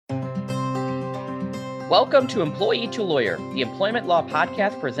Welcome to Employee to Lawyer, the employment law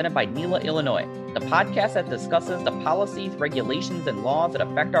podcast presented by NELA Illinois, the podcast that discusses the policies, regulations, and laws that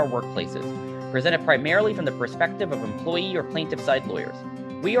affect our workplaces, presented primarily from the perspective of employee or plaintiff side lawyers.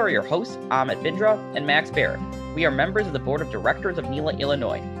 We are your hosts, Ahmet Bindra and Max Barrett. We are members of the Board of Directors of NELA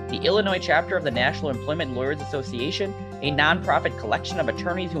Illinois, the Illinois chapter of the National Employment Lawyers Association, a nonprofit collection of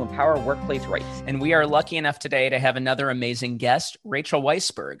attorneys who empower workplace rights. And we are lucky enough today to have another amazing guest, Rachel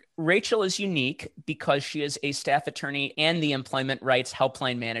Weisberg. Rachel is unique because she is a staff attorney and the employment rights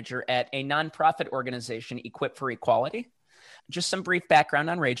helpline manager at a nonprofit organization, Equip for Equality. Just some brief background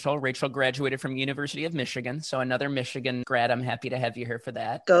on Rachel. Rachel graduated from University of Michigan, so another Michigan grad. I'm happy to have you here for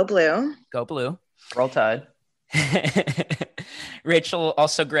that. Go Blue. Go Blue. Roll Tide. Rachel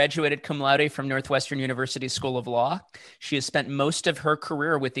also graduated cum laude from Northwestern University School of Law. She has spent most of her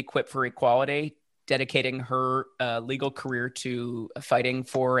career with Equip for Equality, dedicating her legal career to fighting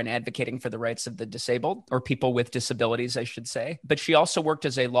for and advocating for the rights of the disabled, or people with disabilities, I should say. But she also worked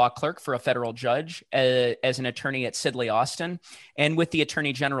as a law clerk for a federal judge, as an attorney at Sidley Austin, and with the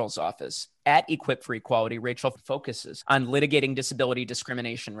Attorney General's office. At Equip for Equality, Rachel focuses on litigating disability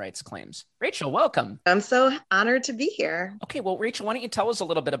discrimination rights claims. Rachel, welcome. I'm so honored to be here. Okay, well, Rachel, why don't you tell us a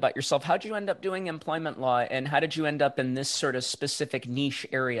little bit about yourself? How did you end up doing employment law, and how did you end up in this sort of specific niche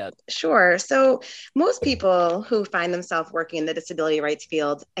area? Sure. So most people who find themselves working in the disability rights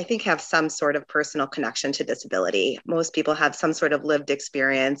field, I think, have some sort of personal connection to disability. Most people have some sort of lived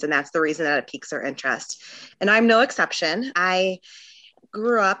experience, and that's the reason that it piques their interest. And I'm no exception. I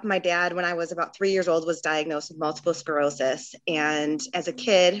grew up, my dad, when I was about 3 years old, was diagnosed with multiple sclerosis. And as a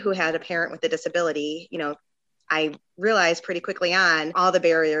kid who had a parent with a disability, I realized pretty quickly on all the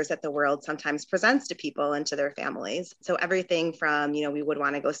barriers that the world sometimes presents to people and to their families. So everything from, we would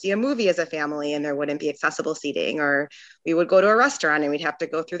want to go see a movie as a family and there wouldn't be accessible seating, or we would go to a restaurant and we'd have to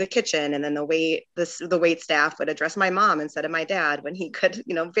go through the kitchen, and then the wait staff would address my mom instead of my dad when he could,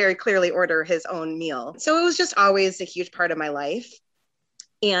 very clearly order his own meal. So it was just always a huge part of my life.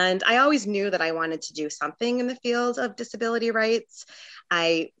 And I always knew that I wanted to do something in the field of disability rights.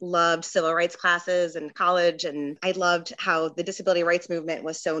 I loved civil rights classes in college, and I loved how the disability rights movement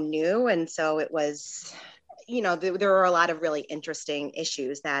was so new. And so it was, there were a lot of really interesting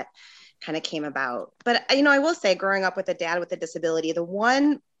issues that kind of came about. But, I will say, growing up with a dad with a disability, the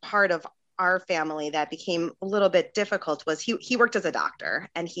one part of our family that became a little bit difficult was he worked as a doctor,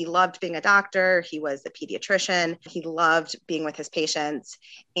 and he loved being a doctor. He was a pediatrician. He loved being with his patients.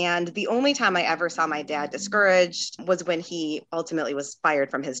 And the only time I ever saw my dad discouraged was when he ultimately was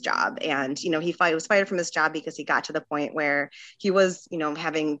fired from his job. And, he was fired from his job because he got to the point where he was,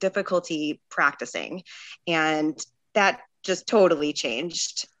 having difficulty practicing. And that just totally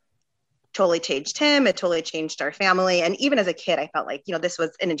changed him. It totally changed our family. And even as a kid, I felt like, this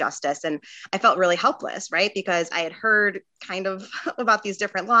was an injustice, and I felt really helpless, right? Because I had heard kind of about these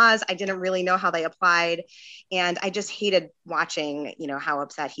different laws. I didn't really know how they applied. And I just hated watching, how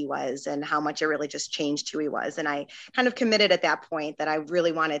upset he was and how much it really just changed who he was. And I kind of committed at that point that I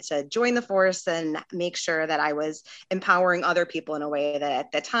really wanted to join the force and make sure that I was empowering other people in a way that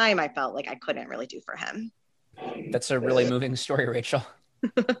at the time I felt like I couldn't really do for him. That's a really moving story, Rachel.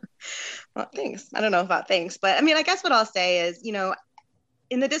 Well, thanks. I don't know about thanks, but I guess what I'll say is,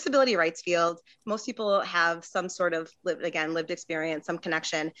 in the disability rights field, most people have some sort of lived experience, some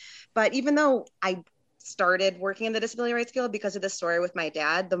connection. But even though I started working in the disability rights field because of this story with my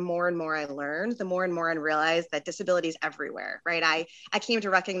dad, the more and more I learned, the more and more I realized that disability is everywhere, right? I came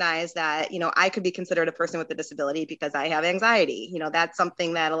to recognize that, I could be considered a person with a disability because I have anxiety. That's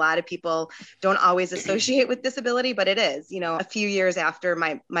something that a lot of people don't always associate with disability, but it is. A few years after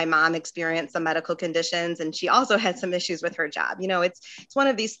my mom experienced some medical conditions, and she also had some issues with her job. It's one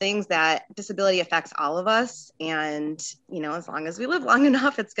of these things that disability affects all of us. And, as long as we live long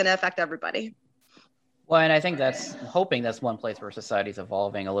enough, it's going to affect everybody. Well, and I think hoping that's one place where society's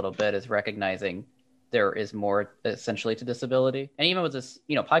evolving a little bit, is recognizing there is more essentially to disability. And even with this,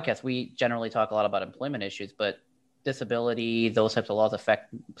 podcast, we generally talk a lot about employment issues, but disability, those types of laws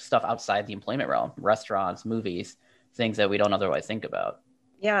affect stuff outside the employment realm, restaurants, movies, things that we don't otherwise think about.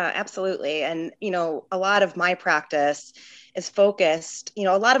 Yeah, absolutely. And, a lot of my practice is focused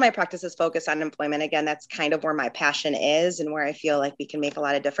on employment. Again, that's kind of where my passion is and where I feel like we can make a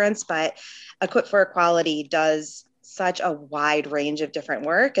lot of difference. But Equip for Equality does such a wide range of different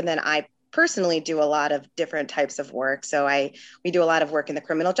work. And then I personally do a lot of different types of work. So we do a lot of work in the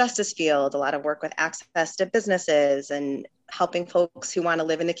criminal justice field, a lot of work with access to businesses and helping folks who want to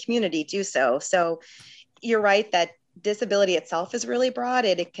live in the community do so. So you're right that disability itself is really broad.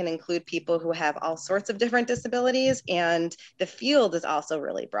 It can include people who have all sorts of different disabilities, and the field is also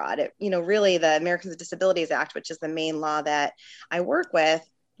really broad. Really the Americans with Disabilities Act, which is the main law that I work with,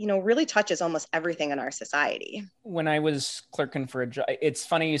 really touches almost everything in our society. When I was clerking for a job, it's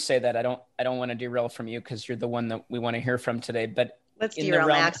funny you say that. I don't want to derail from you because you're the one that we want to hear from today, but let's derail,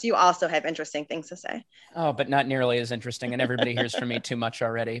 Max. You also have interesting things to say. Oh, but not nearly as interesting. And everybody hears from me too much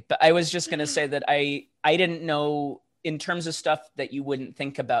already. But I was just going to say that I didn't know, in terms of stuff that you wouldn't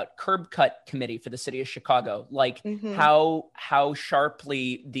think about, curb cut committee for the city of Chicago, like how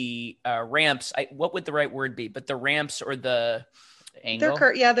sharply the ramps, what would the right word be? But the ramps or the angle?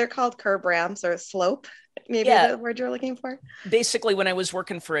 They're called curb ramps or slope. Maybe the word you're looking for. Basically, when I was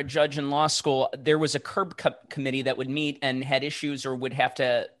working for a judge in law school, there was a curb cut committee that would meet and had issues or would have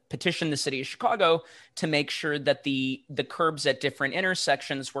to petition the city of Chicago to make sure that the curbs at different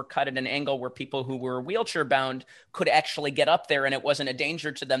intersections were cut at an angle where people who were wheelchair bound could actually get up there and it wasn't a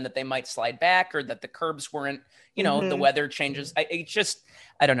danger to them that they might slide back or that the curbs weren't, the weather changes.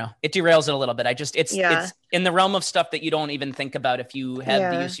 I don't know. It derails it a little bit. It's in the realm of stuff that you don't even think about if you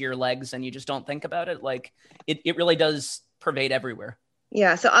have the use of your legs and you just don't think about it. Like it really does pervade everywhere.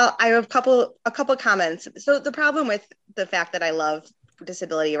 Yeah. So I have a couple comments. So the problem with the fact that I love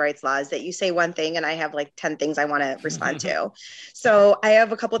disability rights law is that you say one thing and I have like 10 things I want to respond to. So I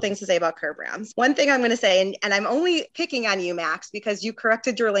have a couple of things to say about curb ramps. One thing I'm going to say, and I'm only picking on you, Max, because you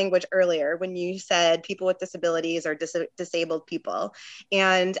corrected your language earlier when you said people with disabilities or disabled people.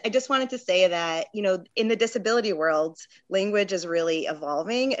 And I just wanted to say that, in the disability world, language is really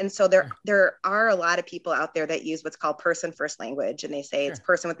evolving. And so there are a lot of people out there that use what's called person first language, and they say it's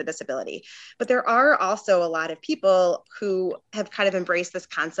person with a disability. But there are also a lot of people who have kind of embraced this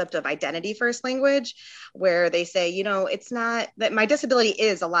concept of identity first language, where they say, it's not that my disability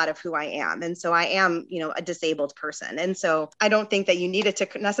is a lot of who I am. And so I am, a disabled person. And so I don't think that you needed to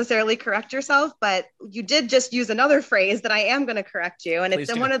necessarily correct yourself, but you did just use another phrase that I am going to correct you. And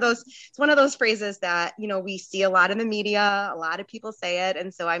it's one of those phrases that, we see a lot in the media, a lot of people say it.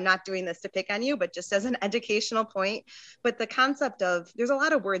 And so I'm not doing this to pick on you, but just as an educational point. But the concept of, there's a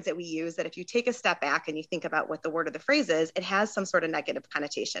lot of words that we use that if you take a step back and you think about what the word or the phrase is, it has some sort of negative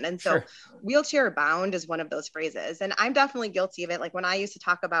connotation. And so wheelchair bound is one of those phrases. And I'm definitely guilty of it. Like when I used to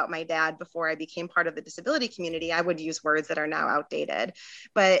talk about my dad before I became part of the disability community, I would use words that are now outdated.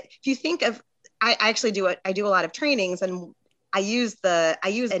 But if you think of, I do a lot of trainings and I use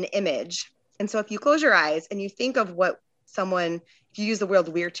an image. And so if you close your eyes and you think of if you use the word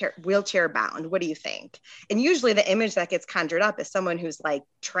wheelchair bound, what do you think? And usually the image that gets conjured up is someone who's like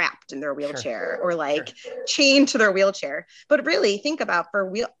trapped in their wheelchair or like chained to their wheelchair. But really think about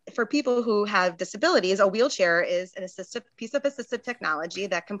for people who have disabilities, a wheelchair is an piece of assistive technology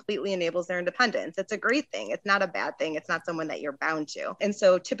that completely enables their independence. It's a great thing. It's not a bad thing. It's not someone that you're bound to. And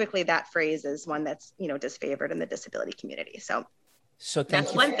so typically that phrase is one that's, disfavored in the disability community. So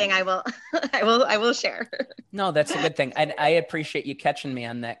that's one thing I will share. No, that's a good thing. And I appreciate you catching me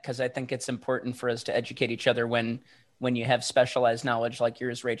on that, because I think it's important for us to educate each other when you have specialized knowledge like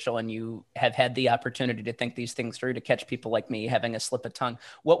yours, Rachel, and you have had the opportunity to think these things through, to catch people like me having a slip of tongue.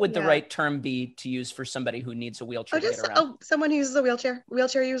 What would the right term be to use for somebody who needs a wheelchair to get around? Someone who uses a wheelchair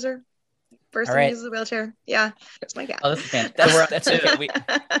user. Person who uses a wheelchair. Yeah, that's my guess. Oh, this is fantastic. That's it.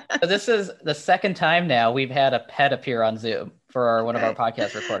 So this is the second time now we've had a pet appear on Zoom for one of our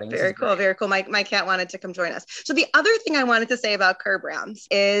podcast recordings. Very cool. My cat wanted to come join us. So the other thing I wanted to say about curb ramps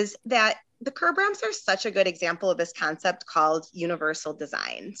is that the curb ramps are such a good example of this concept called universal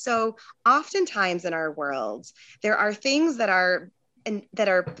design. So oftentimes in our world, there are things that are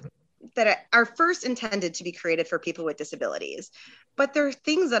first intended to be created for people with disabilities, but there are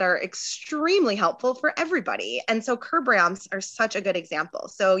things that are extremely helpful for everybody. And so curb ramps are such a good example.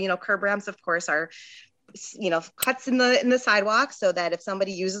 So, curb ramps, of course, are cuts in the sidewalk so that if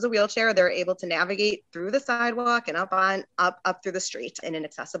somebody uses a wheelchair, they're able to navigate through the sidewalk and up through the street in an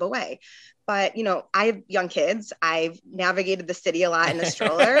accessible way. But, I have young kids. I've navigated the city a lot in a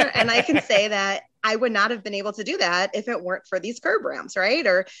stroller, and I can say that I would not have been able to do that if it weren't for these curb ramps, right?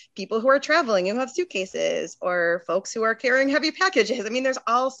 Or people who are traveling and who have suitcases, or folks who are carrying heavy packages. I mean, there's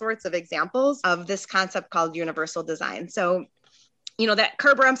all sorts of examples of this concept called universal design. So, that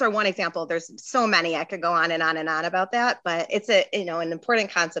curb ramps are one example. There's so many. I could go on and on and on about that, but it's an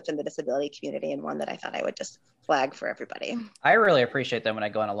important concept in the disability community, and one that I thought I would just flag for everybody. I really appreciate them when I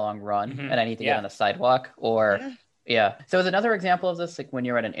go on a long run and I need to get on the sidewalk or So as another example of this, like when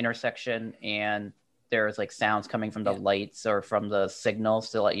you're at an intersection and there's like sounds coming from the lights or from the signals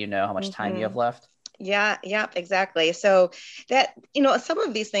to let you know how much time you have left. Yeah, exactly. So that, some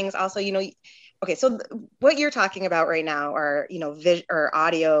of these things also, Okay, so what you're talking about right now are, or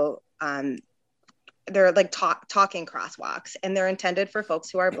audio, they're like talking crosswalks, and they're intended for folks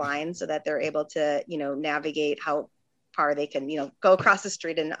who are blind so that they're able to, navigate how far they can, go across the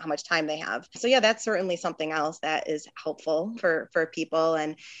street and how much time they have. So yeah, that's certainly something else that is helpful for people.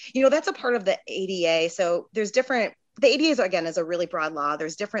 And, that's a part of the ADA. So there's the ADA again is a really broad law.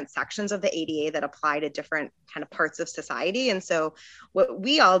 There's different sections of the ADA that apply to different kind of parts of society. And so what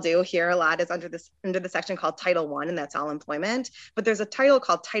we all do here a lot is under the section called Title I, and that's all employment. But there's a title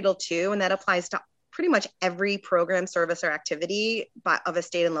called Title II, and that applies to pretty much every program, service, or activity of a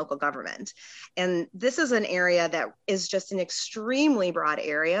state and local government. And this is an area that is just an extremely broad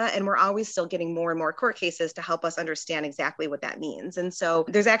area. And we're always still getting more and more court cases to help us understand exactly what that means. And so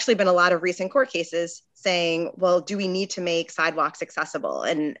there's actually been a lot of recent court cases saying, well, do we need to make sidewalks accessible?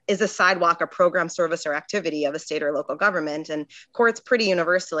 And is a sidewalk a program, service, or activity of a state or local government? And courts pretty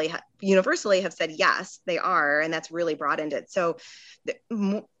universally have said, yes, they are. And that's really broadened it. So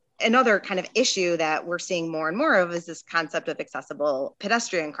another kind of issue that we're seeing more and more of is this concept of accessible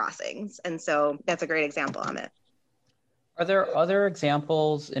pedestrian crossings. And so that's a great example of it. Are there other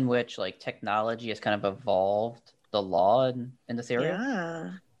examples in which like technology has kind of evolved the law in this area?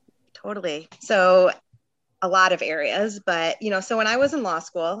 Yeah, totally. So a lot of areas, but, so when I was in law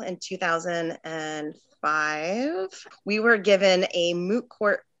school in 2005, we were given a moot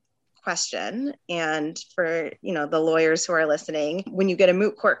court question. And for, the lawyers who are listening, when you get a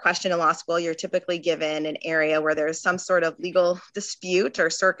moot court question in law school, you're typically given an area where there's some sort of legal dispute or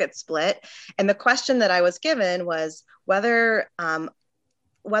circuit split. And the question that I was given was whether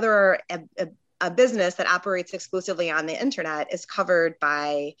a business that operates exclusively on the internet is covered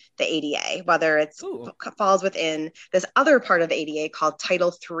by the ADA, whether it falls within this other part of the ADA called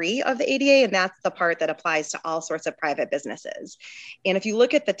Title III of the ADA, and that's the part that applies to all sorts of private businesses. And if you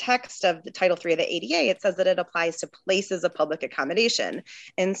look at the text of the Title III of the ADA, it says that it applies to places of public accommodation.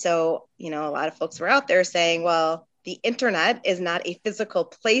 And so, a lot of folks were out there saying, well, the internet is not a physical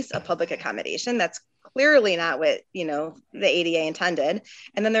place of public accommodation. That's clearly not what, the ADA intended.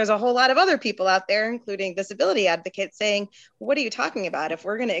 And then there's a whole lot of other people out there, including disability advocates, saying, what are you talking about? If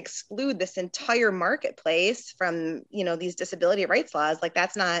we're going to exclude this entire marketplace from, these disability rights laws, like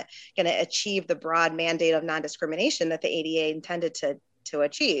that's not going to achieve the broad mandate of non-discrimination that the ADA intended to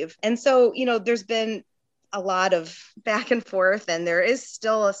achieve. And so, there's been a lot of back and forth, and there is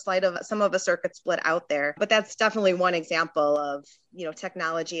still some of a circuit split out there, but that's definitely one example of,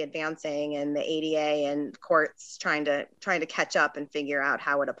 technology advancing and the ADA and courts trying to catch up and figure out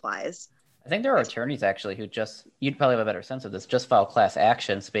how it applies. I think there are attorneys actually who you'd probably have a better sense of this, just file class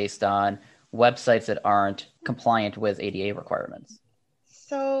actions based on websites that aren't compliant with ADA requirements.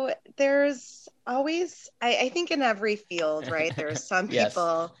 So there's always, I think in every field, right, there's some Yes.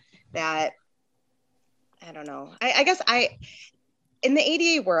 people that, I don't know. I guess in the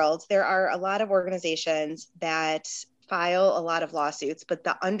ADA world, there are a lot of organizations that file a lot of lawsuits, but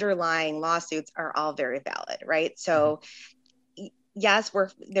the underlying lawsuits are all very valid, right? So yes,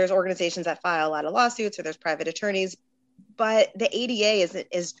 there's organizations that file a lot of lawsuits, or there's private attorneys, but the ADA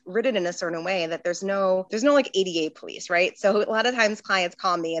is written in a certain way that there's no like ADA police, right? So a lot of times clients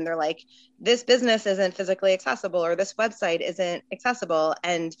call me and they're like, this business isn't physically accessible, or this website isn't accessible.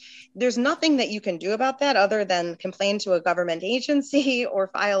 And there's nothing that you can do about that other than complain to a government agency or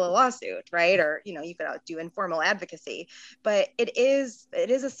file a lawsuit, right? Or, you could do informal advocacy, but it is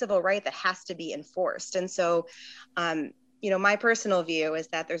a civil right that has to be enforced. And so, my personal view is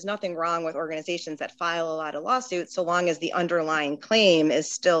that there's nothing wrong with organizations that file a lot of lawsuits, so long as the underlying claim is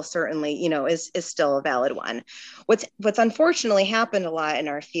still certainly, is still a valid one. What's unfortunately happened a lot in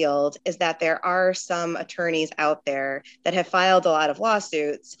our field is that there are some attorneys out there that have filed a lot of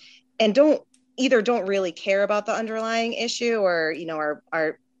lawsuits and don't really care about the underlying issue, or,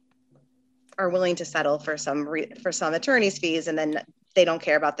 are willing to settle for some attorney's fees, and then they don't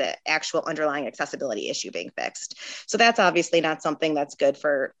care about the actual underlying accessibility issue being fixed. So that's obviously not something that's good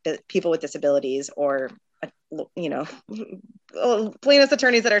for people with disabilities, or, plaintiffs'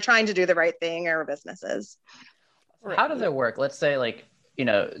 attorneys that are trying to do the right thing, or businesses. How does it work? Let's say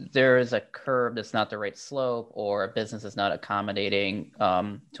there is a curve that's not the right slope, or a business is not accommodating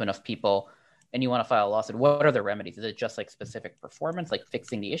to enough people, and you want to file a lawsuit. What are the remedies? Is it just like specific performance, like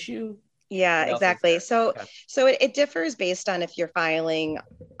fixing the issue? Yeah, What else is exactly. there? So, Okay. it differs based on if you're filing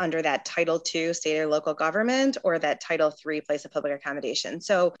under that Title II state or local government or that Title III place of public accommodation.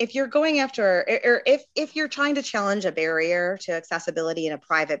 So, if you're going after, or if you're trying to challenge a barrier to accessibility in a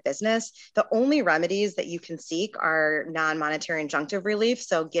private business, the only remedies that you can seek are non-monetary injunctive relief.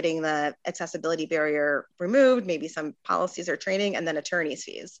 So, getting the accessibility barrier removed, maybe some policies or training, and then attorney's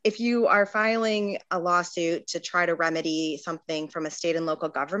fees. If you are filing a lawsuit to try to remedy something from a state and local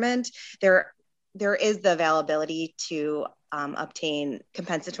government, there is the availability to obtain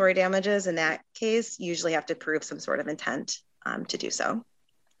compensatory damages. In that case, you usually have to prove some sort of intent to do so.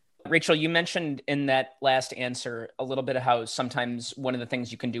 Rachel, you mentioned in that last answer a little bit of how sometimes one of the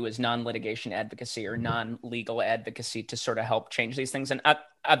things you can do is non-litigation advocacy or non-legal advocacy to sort of help change these things. And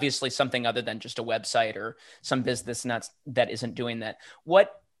obviously something other than just a website or some business that isn't doing that. What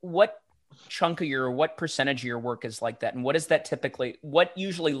chunk of what percentage of your work is like that? And what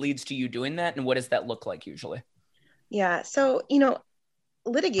usually leads to you doing that? And what does that look like usually? Yeah. So,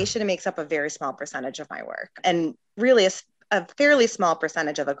 litigation makes up a very small percentage of my work, and really a fairly small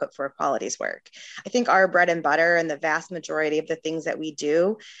percentage of Equip for Equality's work. I think our bread and butter and the vast majority of the things that we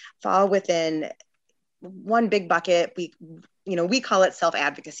do fall within one big bucket. We call it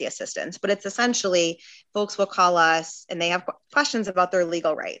self-advocacy assistance, but it's essentially folks will call us and they have questions about their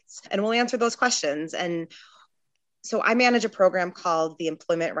legal rights, and we'll answer those questions. And so I manage a program called the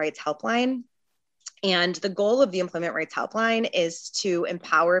Employment Rights Helpline. And the goal of the Employment Rights Helpline is to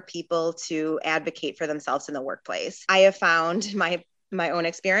empower people to advocate for themselves in the workplace. I have found my own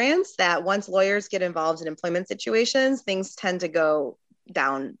experience that once lawyers get involved in employment situations, things tend to go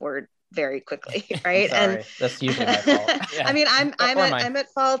downward very quickly, right? Sorry, And that's usually my fault. Yeah. I mean, I'm at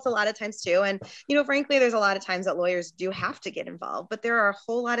fault a lot of times too. And frankly, there's a lot of times that lawyers do have to get involved, but there are a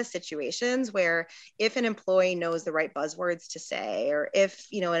whole lot of situations where if an employee knows the right buzzwords to say, or if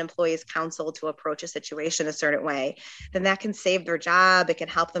an employee is counseled to approach a situation a certain way, then that can save their job. It can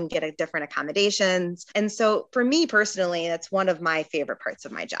help them get a different accommodations. And so for me personally, that's one of my favorite parts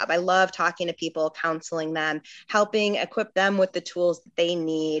of my job. I love talking to people, counseling them, helping equip them with the tools that they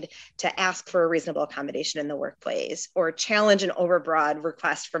need to ask for a reasonable accommodation in the workplace, or challenge an overbroad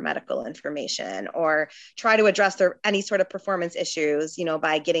request for medical information, or try to address any sort of performance issues,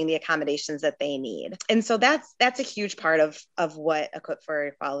 by getting the accommodations that they need. And so that's a huge part of what Equip for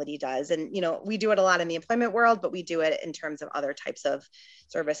Equality does. And, we do it a lot in the employment world, but we do it in terms of other types of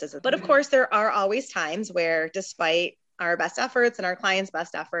services. But of course, there are always times where, despite our best efforts and our clients'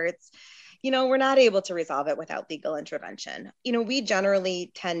 best efforts, we're not able to resolve it without legal intervention. We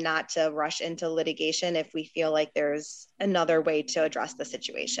generally tend not to rush into litigation if we feel like there's another way to address the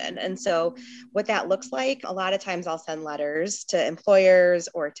situation. And so what that looks like, a lot of times I'll send letters to employers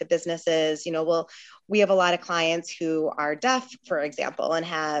or to businesses. We have a lot of clients who are deaf, for example,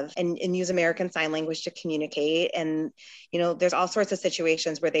 and use American Sign Language to communicate. And, there's all sorts of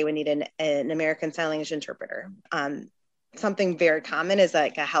situations where they would need an American Sign Language interpreter. Something very common is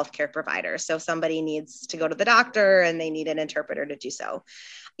like a healthcare provider. So somebody needs to go to the doctor and they need an interpreter to do so.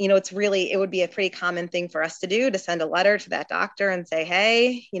 It would be a pretty common thing for us to do, to send a letter to that doctor and say,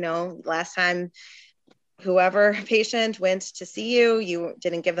 hey, last time whoever patient went to see you, you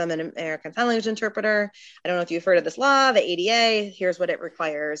didn't give them an American Sign Language interpreter. I don't know if you've heard of this law, the ADA, here's what it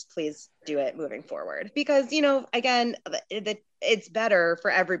requires. Please do it moving forward. Because, again, it's better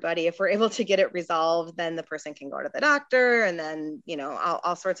for everybody if we're able to get it resolved. Then the person can go to the doctor, and then,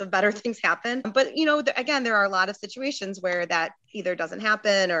 all sorts of better things happen. But, again, there are a lot of situations where that either doesn't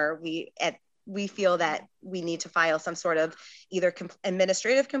happen, or we feel that we need to file some sort of either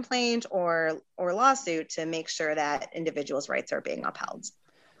administrative complaint or lawsuit to make sure that individuals' rights are being upheld.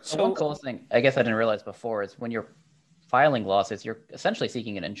 So one cool thing, I guess I didn't realize before, is when you're filing lawsuits, you're essentially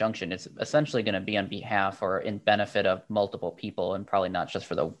seeking an injunction. It's essentially going to be on behalf or in benefit of multiple people, and probably not just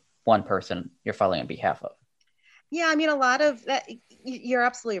for the one person you're filing on behalf of. Yeah, I mean, a lot of that, you're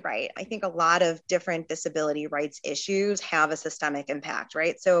absolutely right. I think a lot of different disability rights issues have a systemic impact,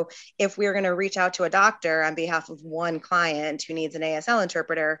 right? So if we're going to reach out to a doctor on behalf of one client who needs an ASL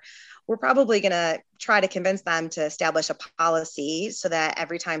interpreter, we're probably going to try to convince them to establish a policy so that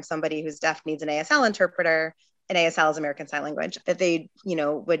every time somebody who's deaf needs an ASL interpreter, an ASL is American Sign Language, that they,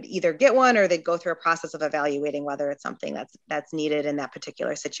 would either get one, or they'd go through a process of evaluating whether it's something that's needed in that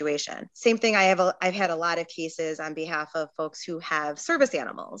particular situation. Same thing. I've had a lot of cases on behalf of folks who have service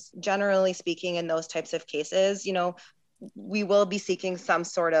animals. Generally speaking, in those types of cases, we will be seeking some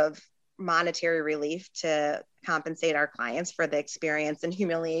sort of monetary relief to compensate our clients for the experience and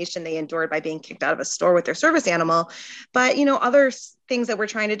humiliation they endured by being kicked out of a store with their service animal. But, other things that we're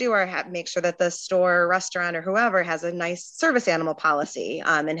trying to do are make sure that the store, restaurant, or whoever has a nice service animal policy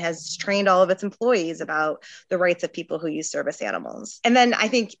and has trained all of its employees about the rights of people who use service animals. And then I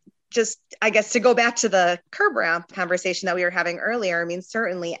think to go back to the curb ramp conversation that we were having earlier, I mean,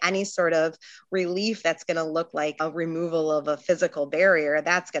 certainly any sort of relief that's going to look like a removal of a physical barrier,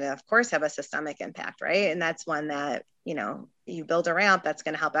 that's going to, of course, have a systemic impact, right? And that's one that, you build a ramp that's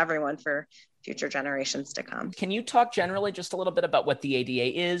going to help everyone for future generations to come. Can you talk generally just a little bit about what the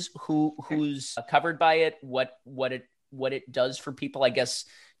ADA is, who's covered by it, what it does for people, I guess,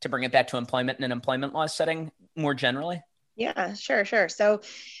 to bring it back to employment in an employment law setting more generally? Yeah, sure. So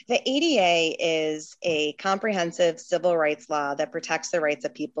the ADA is a comprehensive civil rights law that protects the rights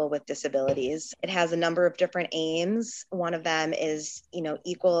of people with disabilities. It has a number of different aims. One of them is,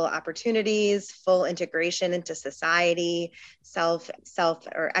 equal opportunities, full integration into society,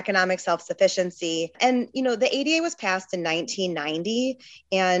 economic self-sufficiency. And, the ADA was passed in 1990.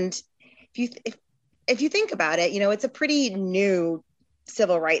 And if you think about it, it's a pretty new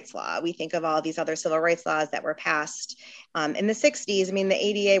civil rights law. We think of all these other civil rights laws that were passed in the 60s. I mean, the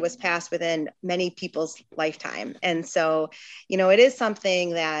ADA was passed within many people's lifetime. And so, it is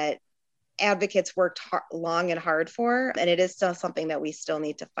something that advocates worked long and hard for, and it is still something that we still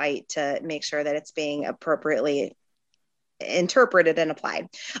need to fight to make sure that it's being appropriately interpreted and applied.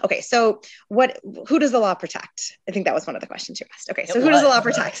 Okay, so who does the law protect? I think that was one of the questions you asked. Okay, so who does the law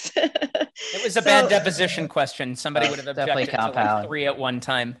protect? It was a bad deposition question. Somebody would have objected to like 3 at one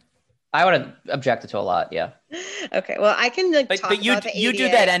time. I would have objected to a lot. Yeah. Okay. Well, I can talk about the ADA. You do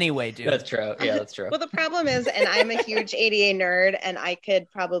that anyway, dude. That's true. Yeah, that's true. Well, the problem is, and I'm a huge ADA nerd, and I could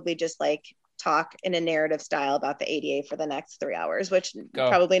probably just talk in a narrative style about the ADA for the next 3 hours, which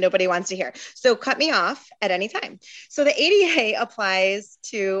probably nobody wants to hear. So cut me off at any time. So the ADA applies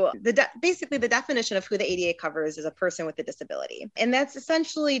to basically the definition of who the ADA covers is a person with a disability. And that's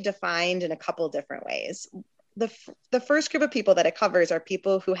essentially defined in a couple different ways. The first group of people that it covers are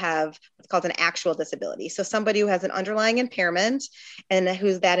people who have what's called an actual disability. So somebody who has an underlying impairment and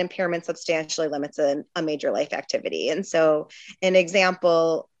whose that impairment substantially limits a major life activity. And so an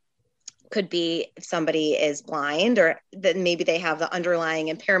example could be if somebody is blind, or that maybe they have the underlying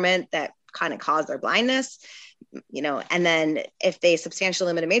impairment that kind of caused their blindness, and then if they substantially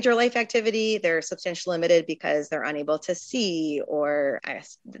limit a major life activity, they're substantially limited because they're unable to see, or I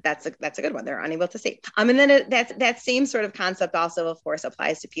guess that's a good one. They're unable to see. And then that same sort of concept also, of course,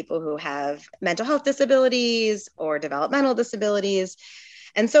 applies to people who have mental health disabilities or developmental disabilities.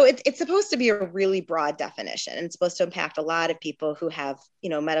 And so it's supposed to be a really broad definition, and it's supposed to impact a lot of people who have,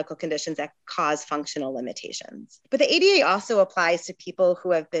 medical conditions that cause functional limitations. But the ADA also applies to people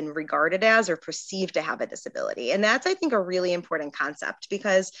who have been regarded as or perceived to have a disability. And that's, I think, a really important concept,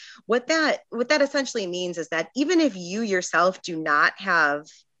 because what that essentially means is that even if you yourself do not have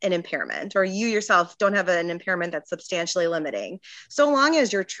an impairment, or you yourself don't have an impairment that's substantially limiting, so long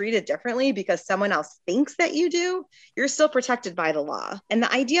as you're treated differently because someone else thinks that you do, you're still protected by the law. And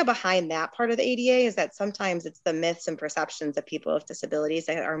the idea behind that part of the ADA is that sometimes it's the myths and perceptions of people with disabilities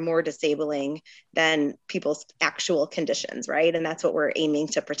that are more disabling than people's actual conditions, right? And that's what we're aiming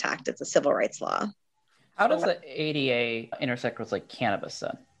to protect. It's a civil rights law. How does the ADA intersect with cannabis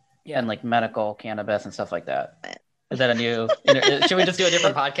then? Yeah. And medical cannabis and stuff like that? Is that a new? Should we just do a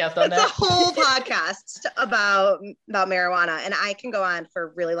different podcast on that? It's a whole podcast about marijuana, and I can go on for a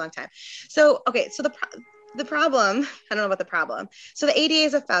really long time. So, okay, so the problem, I don't know about the problem. So the ADA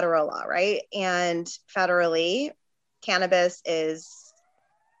is a federal law, right? And federally, cannabis is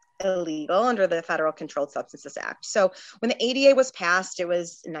illegal under the Federal Controlled Substances Act. So when the ADA was passed, it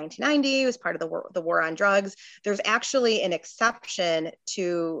was in 1990, it was part of the war on drugs. There's actually an exception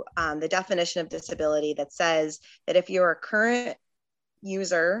to the definition of disability that says that if you're a current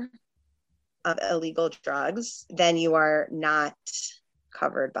user of illegal drugs, then you are not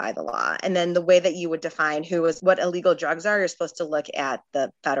covered by the law. And then the way that you would define what illegal drugs are, you're supposed to look at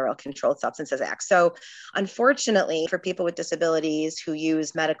the Federal Controlled Substances Act. So unfortunately, for people with disabilities who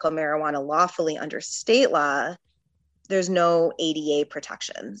use medical marijuana lawfully under state law, there's no ADA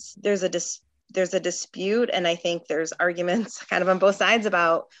protections. There's a dispute, and I think there's arguments kind of on both sides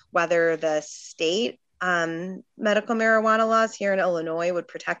about whether the state medical marijuana laws here in Illinois would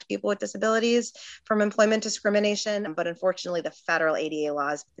protect people with disabilities from employment discrimination. But unfortunately, the federal ADA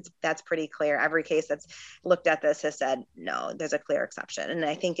laws, that's pretty clear. Every case that's looked at this has said, no, there's a clear exception. And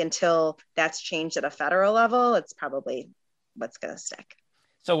I think until that's changed at a federal level, it's probably what's going to stick.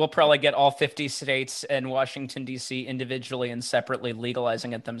 So we'll probably get all 50 states and Washington, D.C. individually and separately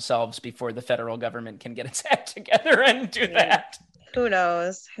legalizing it themselves before the federal government can get its act together and do that. Who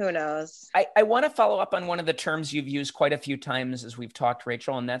knows? Who knows? I want to follow up on one of the terms you've used quite a few times as we've talked,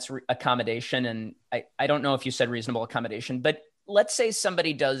 Rachel, and that's accommodation. And I don't know if you said reasonable accommodation, but let's say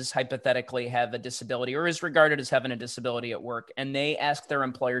somebody does hypothetically have a disability or is regarded as having a disability at work, and they ask their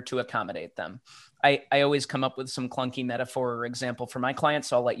employer to accommodate them. I always come up with some clunky metaphor or example for my clients,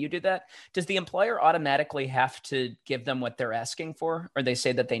 so I'll let you do that. Does the employer automatically have to give them what they're asking for, or they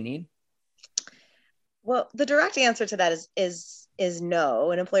say that they need? Well, the direct answer to that is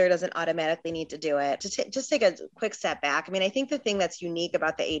no. An employer doesn't automatically need to do it. Just take a quick step back. I mean, I think the thing that's unique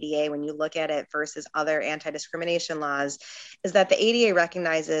about the ADA when you look at it versus other anti-discrimination laws is that the ADA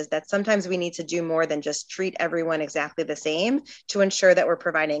recognizes that sometimes we need to do more than just treat everyone exactly the same to ensure that we're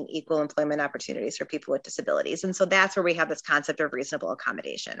providing equal employment opportunities for people with disabilities. And so that's where we have this concept of reasonable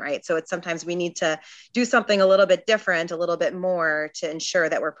accommodation, right? So it's sometimes we need to do something a little bit different, a little bit more to ensure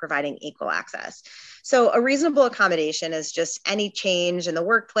that we're providing equal access. So a reasonable accommodation is just any change in the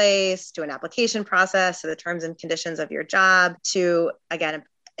workplace to an application process to the terms and conditions of your job to, again,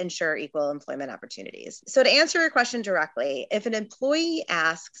 ensure equal employment opportunities. So to answer your question directly, if an employee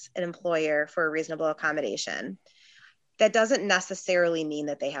asks an employer for a reasonable accommodation, that doesn't necessarily mean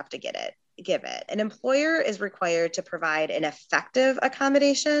that they have to give it. An employer is required to provide an effective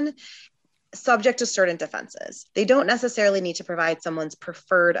accommodation subject to certain defenses. They don't necessarily need to provide someone's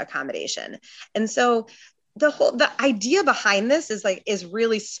preferred accommodation. And so the idea behind this is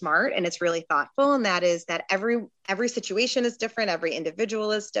really smart and it's really thoughtful. And that is that every situation is different. Every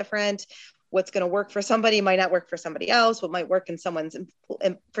individual is different. What's going to work for somebody might not work for somebody else. What might work for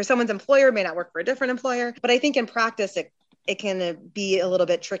someone's employer may not work for a different employer. But I think in practice, it can be a little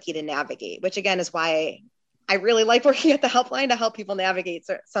bit tricky to navigate, which again is why I really like working at the helpline to help people navigate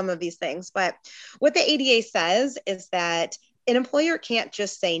some of these things. But what the ADA says is that an employer can't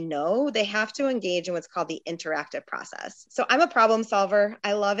just say no. They have to engage in what's called the interactive process. So I'm a problem solver.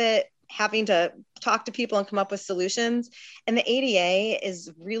 I love it, having to talk to people and come up with solutions. And the ADA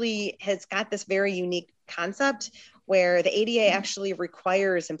has got this very unique concept where the ADA actually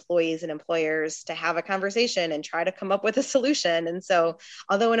requires employees and employers to have a conversation and try to come up with a solution. And so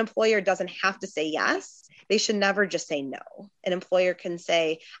although an employer doesn't have to say yes, they should never just say no. An employer can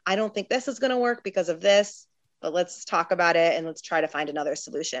say, I don't think this is going to work because of this, but let's talk about it and let's try to find another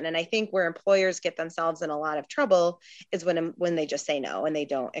solution. And I think where employers get themselves in a lot of trouble is when they just say no and they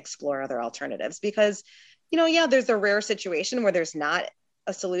don't explore other alternatives. Because, there's a rare situation where there's not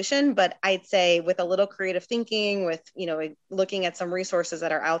a solution, but I'd say with a little creative thinking, with, looking at some resources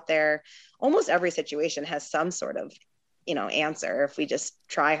that are out there, almost every situation has some sort of, answer if we just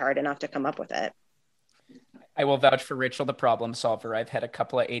try hard enough to come up with it. I will vouch for Rachel, the problem solver. I've had a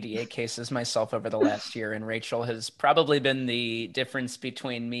couple of ADA cases myself over the last year, and Rachel has probably been the difference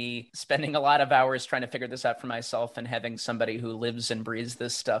between me spending a lot of hours trying to figure this out for myself and having somebody who lives and breathes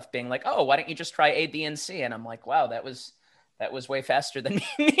this stuff being like, oh, why don't you just try A, B, and C? And I'm like, wow, that was way faster than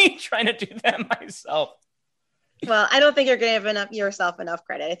me trying to do that myself. Well, I don't think you're going to give yourself enough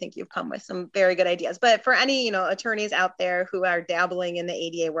credit. I think you've come with some very good ideas. But for any, attorneys out there who are dabbling in the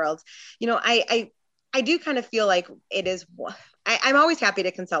ADA world, I do kind of feel like it is, I'm always happy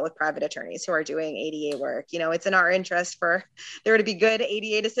to consult with private attorneys who are doing ADA work. It's in our interest for there to be good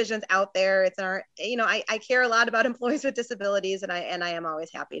ADA decisions out there. It's in our, I care a lot about employees with disabilities, and I am always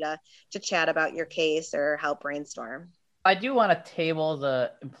happy to chat about your case or help brainstorm. I do want to table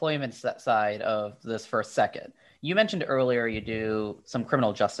the employment side of this for a second. You mentioned earlier you do some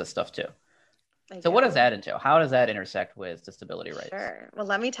criminal justice stuff too. So what does that entail? How does that intersect with disability rights? Sure. Well,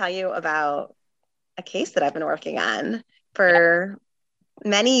 let me tell you about a case that I've been working on for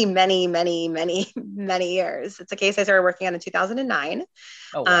many, many, many, many, many years. It's a case I started working on in 2009.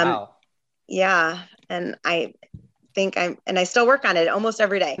 Oh, wow. Yeah. And I still work on it almost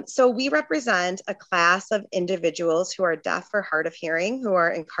every day. So we represent a class of individuals who are deaf or hard of hearing, who are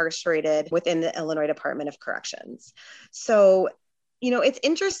incarcerated within the Illinois Department of Corrections. So, it's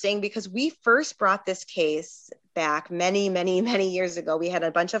interesting because we first brought this case back many, many, many years ago. We had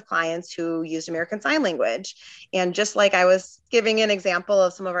a bunch of clients who used American Sign Language. And just like I was giving an example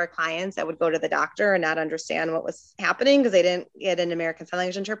of some of our clients that would go to the doctor and not understand what was happening because they didn't get an American Sign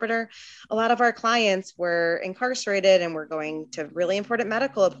Language interpreter, a lot of our clients were incarcerated and were going to really important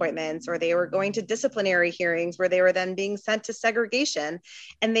medical appointments, or they were going to disciplinary hearings where they were then being sent to segregation,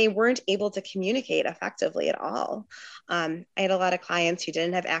 and they weren't able to communicate effectively at all. I had a lot of clients who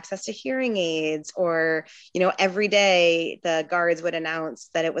didn't have access to hearing aids, or, every day the guards would announce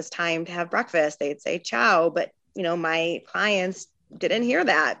that it was time to have breakfast. They'd say chow, but, my clients didn't hear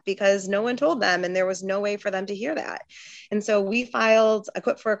that because no one told them and there was no way for them to hear that. And so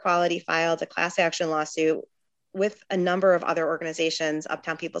Equip for Equality filed a class action lawsuit with a number of other organizations,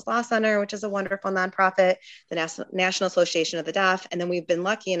 Uptown People's Law Center, which is a wonderful nonprofit, the National Association of the Deaf. And then we've been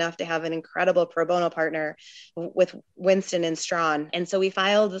lucky enough to have an incredible pro bono partner with Winston and Strawn. And so we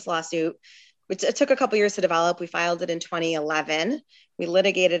filed this lawsuit, which it took a couple years to develop. We filed it in 2011. We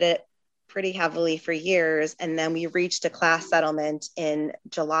litigated it pretty heavily for years. And then we reached a class settlement in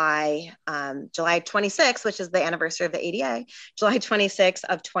July 26th, which is the anniversary of the ADA, July 26th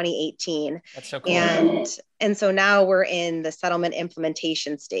of 2018. That's so cool. And so now we're in the settlement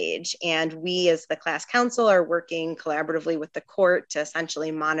implementation stage. And we as the class counsel are working collaboratively with the court to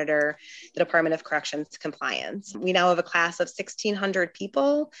essentially monitor the Department of Corrections compliance. We now have a class of 1,600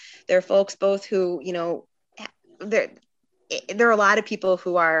 people. There are folks both who, there are a lot of people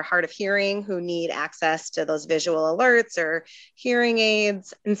who are hard of hearing, who need access to those visual alerts or hearing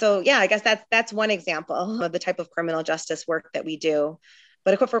aids. And so, I guess that's one example of the type of criminal justice work that we do.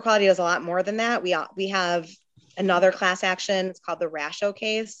 But Equip for Equality does a lot more than that. We have another class action. It's called the Rasho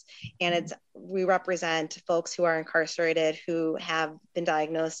case. And we represent folks who are incarcerated who have been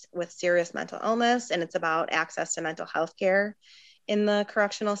diagnosed with serious mental illness. And it's about access to mental health care in the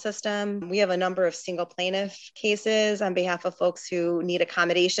correctional system. We have a number of single plaintiff cases on behalf of folks who need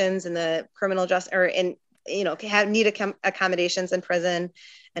accommodations in the criminal justice need accommodations in prison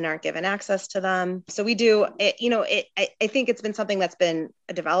and aren't given access to them. So we do it, I think it's been something that's been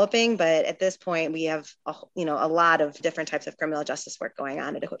developing, but at this point we have a lot of different types of criminal justice work going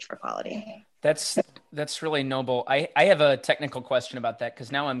on at Equip for Equality. That's really noble. I have a technical question about that,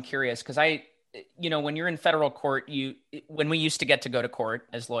 because now I'm curious, because when you're in federal court, when we used to get to go to court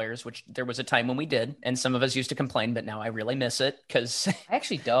as lawyers, which there was a time when we did, and some of us used to complain, but now I really miss it because I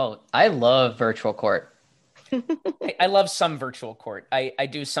actually don't. I love virtual court. I love some virtual court. I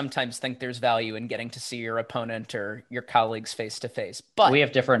do sometimes think there's value in getting to see your opponent or your colleagues face to face, but we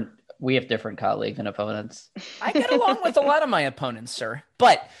have different colleagues and opponents. I get along with a lot of my opponents, sir,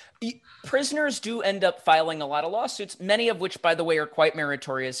 but prisoners do end up filing a lot of lawsuits, many of which, by the way, are quite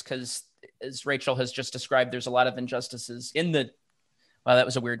meritorious because, as Rachel has just described, there's a lot of injustices that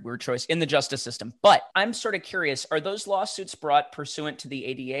was a weird choice, in the justice system. But I'm sort of curious, are those lawsuits brought pursuant to the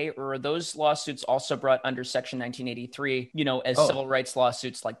ADA, or are those lawsuits also brought under Section 1983, as civil rights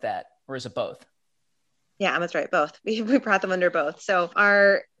lawsuits like that? Or is it both? Yeah, that's right. Both. We brought them under both. So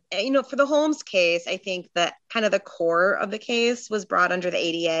for the Holmes case, I think that kind of the core of the case was brought under the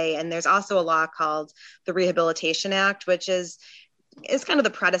ADA. And there's also a law called the Rehabilitation Act, which is kind of the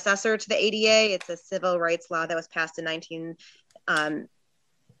predecessor to the ADA. It's a civil rights law that was passed in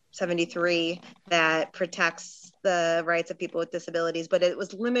 1973 that protects the rights of people with disabilities, but it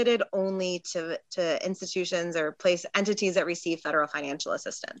was limited only to institutions or entities that receive federal financial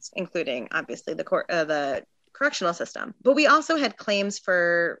assistance, including obviously the correctional system. But we also had claims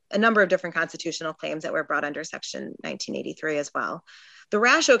for a number of different constitutional claims that were brought under Section 1983 as well. The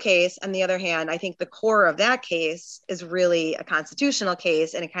Rasho case, on the other hand, I think the core of that case is really a constitutional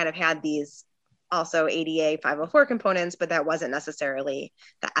case, and it kind of had these also ADA 504 components, but that wasn't necessarily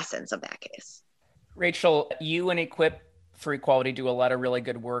the essence of that case. Rachel, you and Equip for Equality do a lot of really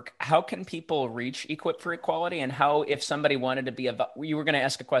good work. How can people reach Equip for Equality, and how, if somebody wanted to be you were going to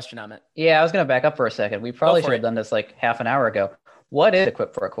ask a question, Amit. Yeah, I was going to back up for a second. We probably should have done this like half an hour ago. What is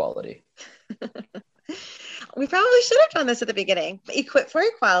Equip for Equality? We probably should have done this at the beginning. Equip for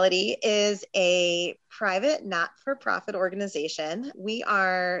Equality is a private, not-for-profit organization. We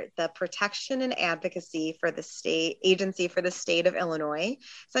are the protection and advocacy for the state agency for the state of Illinois.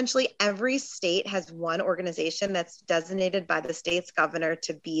 Essentially, every state has one organization that's designated by the state's governor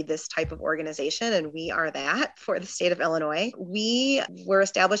to be this type of organization, and we are that for the state of Illinois. We were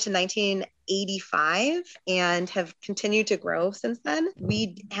established in 1985 and have continued to grow since then.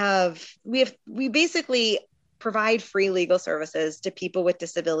 We basically provide free legal services to people with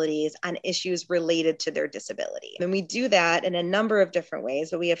disabilities on issues related to their disability. And we do that in a number of different ways.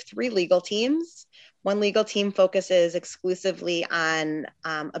 So we have 3 legal teams. One legal team focuses exclusively on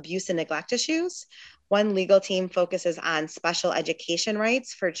abuse and neglect issues. One legal team focuses on special education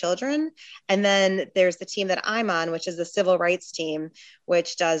rights for children. And then there's the team that I'm on, which is the civil rights team,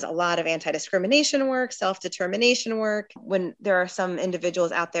 which does a lot of anti-discrimination work, self-determination work. When there are some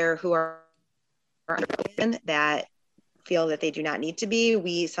individuals out there who are that feel that they do not need to be,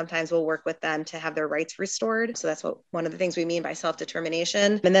 we sometimes will work with them to have their rights restored. So that's one of the things we mean by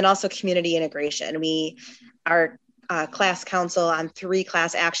self-determination. And then also community integration. We are class counsel on 3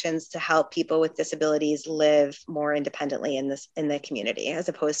 class actions to help people with disabilities live more independently in the community, as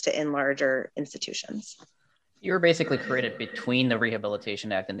opposed to in larger institutions. You were basically created between the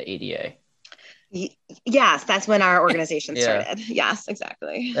Rehabilitation Act and the ADA. Yes, that's when our organization Yeah. started. Yes,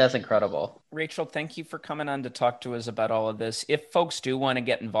 exactly. That's incredible. Rachel, thank you for coming on to talk to us about all of this. If folks do want to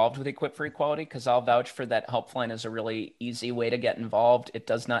get involved with Equip for Equality, because I'll vouch for that helpline is a really easy way to get involved. It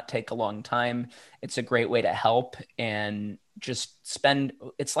does not take a long time. It's a great way to help and just spend,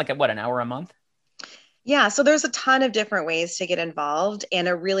 it's like, an hour a month? Yeah, so there's a ton of different ways to get involved, and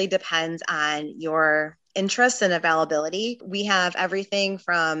it really depends on your interests and availability. We have everything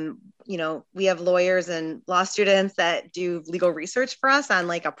from, we have lawyers and law students that do legal research for us on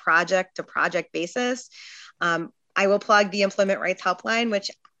like a project to project basis. I will plug the Employment Rights Helpline,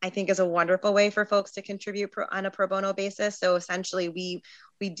 which I think is a wonderful way for folks to contribute on a pro bono basis. So essentially, we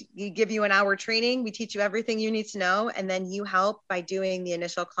give you an hour training, we teach you everything you need to know, and then you help by doing the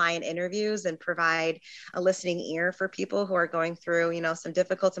initial client interviews and provide a listening ear for people who are going through, some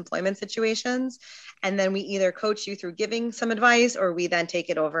difficult employment situations. And then we either coach you through giving some advice, or we then take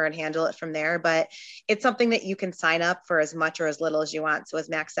it over and handle it from there. But it's something that you can sign up for as much or as little as you want. So as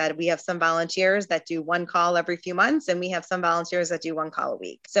Max said, we have some volunteers that do one call every few months, and we have some volunteers that do one call a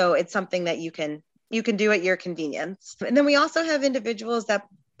week. So it's something that you can do at your convenience. And then we also have individuals that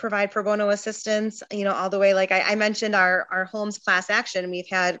provide pro bono assistance, all the way. Like I mentioned, our Holmes class action, we've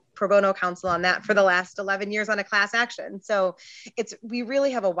had pro bono counsel on that for the last 11 years on a class action. So we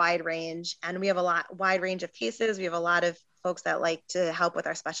really have a wide range, and we have wide range of cases. We have a lot of folks that like to help with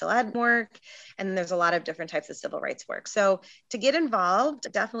our special ed work, and there's a lot of different types of civil rights work. So to get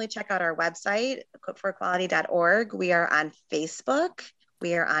involved, definitely check out our website, equipforequality.org. We are on Facebook.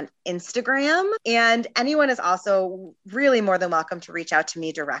 We are on Instagram, and anyone is also really more than welcome to reach out to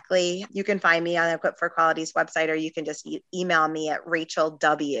me directly. You can find me on Equip for Equality's website, or you can just email me at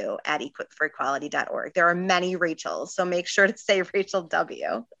rachelw@equipforequality.org. There are many Rachels, so make sure to say Rachel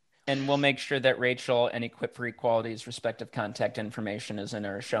W. And we'll make sure that Rachel and Equip for Equality's respective contact information is in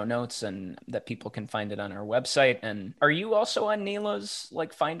our show notes, and that people can find it on our website. And are you also on NELA's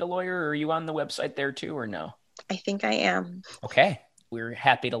Find a Lawyer, or are you on the website there too, or no? I think I am. Okay. We're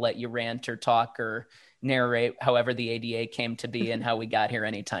happy to let you rant or talk or narrate however the ADA came to be and how we got here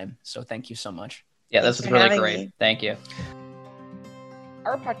anytime. So thank you so much. Yeah, this was really great. Me. Thank you.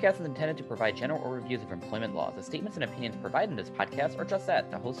 Our podcast is intended to provide general overviews of employment laws. The statements and opinions provided in this podcast are just that,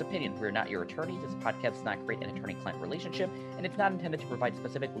 the host's opinions. We are not your attorney. This podcast does not create an attorney-client relationship, and it's not intended to provide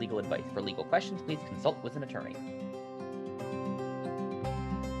specific legal advice. For legal questions, please consult with an attorney.